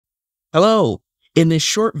Hello! In this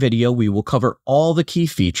short video, we will cover all the key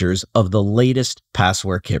features of the latest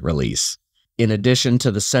Passware Kit release. In addition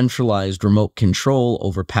to the centralized remote control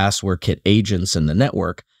over Passware Kit agents in the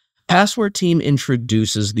network, Passware Team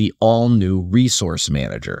introduces the all-new Resource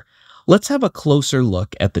Manager. Let's have a closer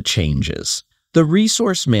look at the changes. The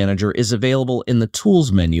Resource Manager is available in the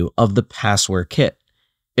Tools menu of the Passware Kit.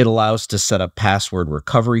 It allows to set up password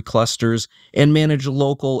recovery clusters and manage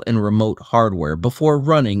local and remote hardware before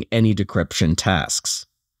running any decryption tasks.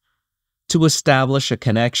 To establish a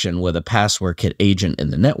connection with a Passware Kit agent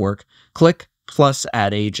in the network, click plus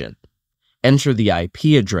Add Agent. Enter the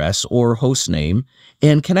IP address or hostname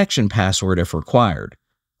and connection password if required.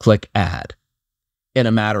 Click Add. In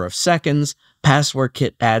a matter of seconds, Passware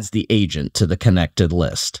Kit adds the agent to the connected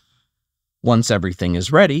list. Once everything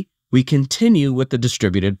is ready, we continue with the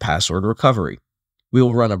distributed password recovery. We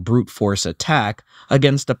will run a brute force attack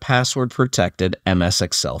against a password-protected MS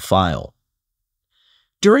Excel file.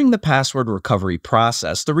 During the password recovery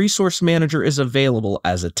process, the Resource Manager is available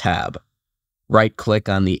as a tab. Right-click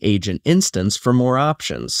on the agent instance for more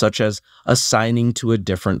options, such as assigning to a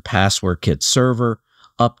different Password Kit server,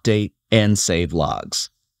 update, and save logs.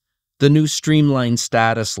 The new streamlined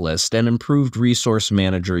status list and improved Resource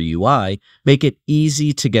Manager UI make it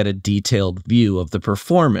easy to get a detailed view of the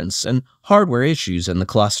performance and hardware issues in the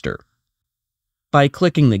cluster. By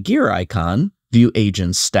clicking the gear icon, view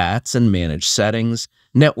agent stats and manage settings,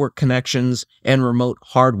 network connections, and remote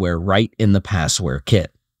hardware right in the Passware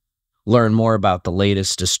Kit. Learn more about the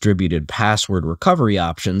latest distributed password recovery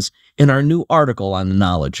options in our new article on the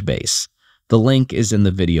knowledge base. The link is in the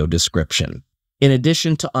video description. In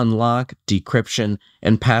addition to unlock, decryption,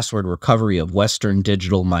 and password recovery of Western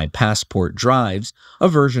Digital My Passport drives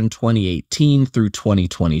of version 2018 through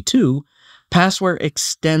 2022, Passware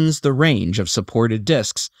extends the range of supported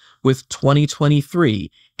disks with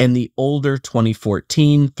 2023 and the older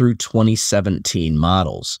 2014 through 2017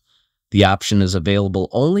 models. The option is available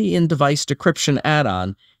only in Device Decryption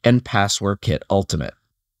Add-on and Passware Kit Ultimate.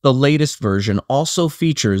 The latest version also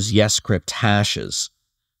features yescrypt hashes.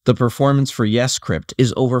 The performance for yescrypt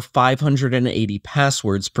is over 580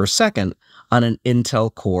 passwords per second on an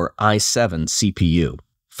Intel Core i7 CPU.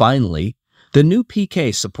 Finally, the new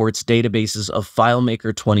PK supports databases of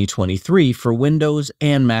FileMaker 2023 for Windows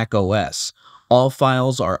and Mac OS. All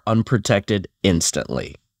files are unprotected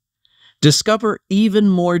instantly. Discover even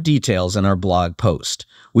more details in our blog post.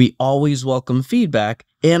 We always welcome feedback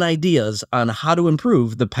and ideas on how to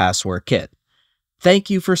improve the Passware Kit. Thank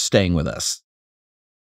you for staying with us.